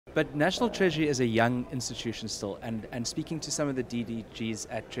But National Treasury is a young institution still, and speaking to some of the DDGs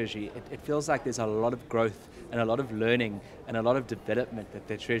at Treasury, it feels like there's a lot of growth and a lot of learning and a lot of development that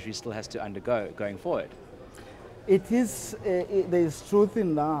the Treasury still has to undergo going forward. It is, there is truth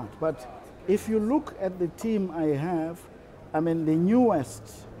in that, but if you look at the team I have, I mean the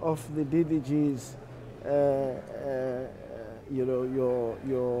newest of the DDGs, you know,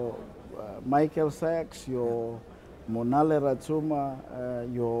 your Michael Sachs, your Monale Ratsuma,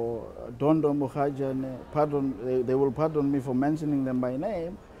 your Dondo Mukhajane, pardon, they will pardon me for mentioning them by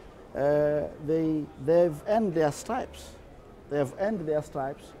name, they've earned their stripes. They have earned their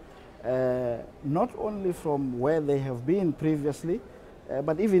stripes, not only from where they have been previously,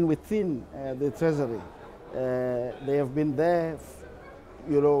 but even within the Treasury. They have been there,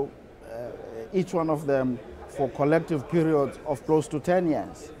 you know, each one of them for collective periods of close to 10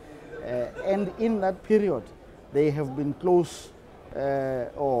 years. And in that period, they have been close,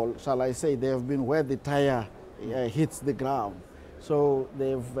 or shall I say, they have been where the tire hits the ground. So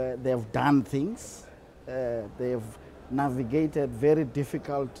they've done things. They've navigated very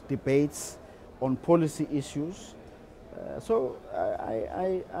difficult debates on policy issues. So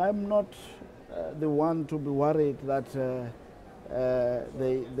I'm not the one to be worried that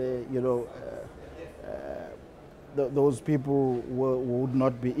those people would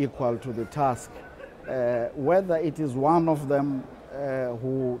not be equal to the task. Whether it is one of them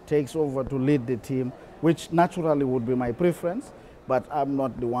who takes over to lead the team, which naturally would be my preference, but I'm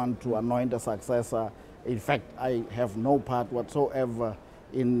not the one to anoint a successor. In fact, I have no part whatsoever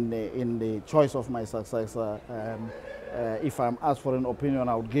in the choice of my successor. If I'm asked for an opinion,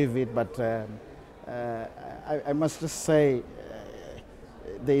 I would give it, but I must just say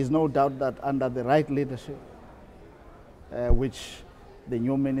there is no doubt that under the right leadership, which the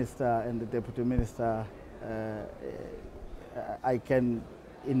new minister and the deputy minister, I can,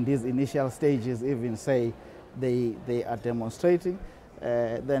 in these initial stages, even say they are demonstrating.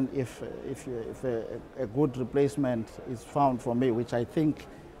 Then if a good replacement is found for me, which I think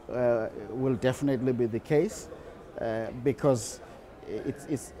will definitely be the case, because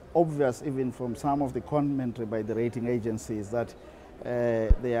it's obvious even from some of the commentary by the rating agencies that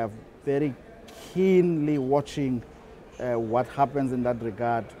they are very keenly watching what happens in that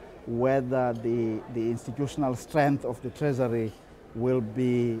regard, whether the institutional strength of the Treasury will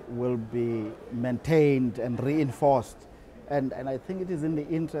be maintained and reinforced. And I think it is in the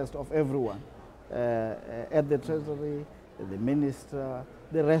interest of everyone at the Treasury, the Minister,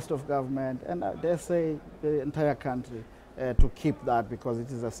 the rest of government, and I dare say the entire country to keep that, because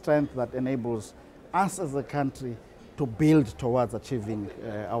it is a strength that enables us as a country to build towards achieving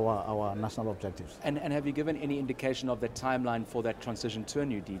our national objectives. And have you given any indication of the timeline for that transition to a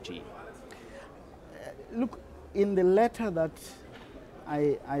new DG? Look, in the letter that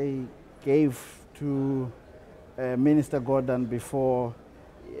I gave to Minister Gordhan before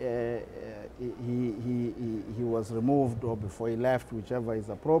he was removed, or before he left, whichever is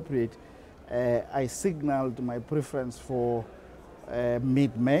appropriate, I signaled my preference for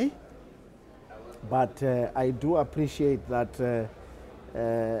mid-May. But I do appreciate that,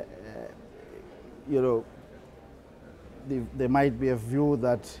 you know, there might be a view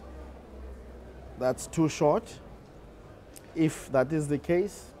that that's too short. If that is the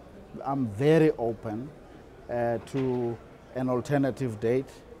case, I'm very open to an alternative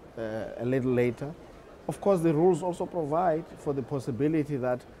date a little later. Of course, the rules also provide for the possibility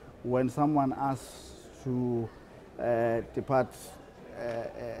that when someone asks to depart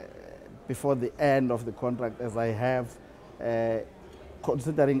before the end of the contract, as I have,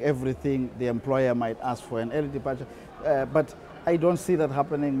 considering everything, the employer might ask for an early departure. But I don't see that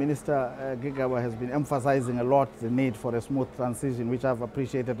happening. Minister Gigaba has been emphasizing a lot the need for a smooth transition, which I've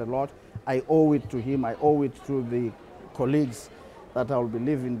appreciated a lot. I owe it to him. I owe it to the colleagues that I will be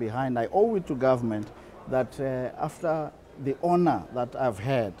leaving behind. I owe it to government that after the honor that I've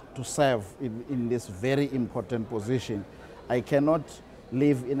had to serve in this very important position, I cannot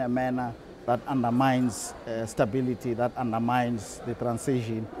live in a manner that undermines stability, that undermines the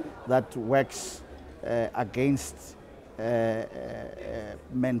transition, that works against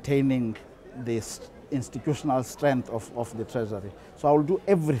maintaining this institutional strength of the Treasury. So I will do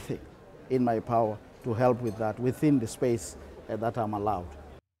everything in my power to help with that within the space that I'm allowed.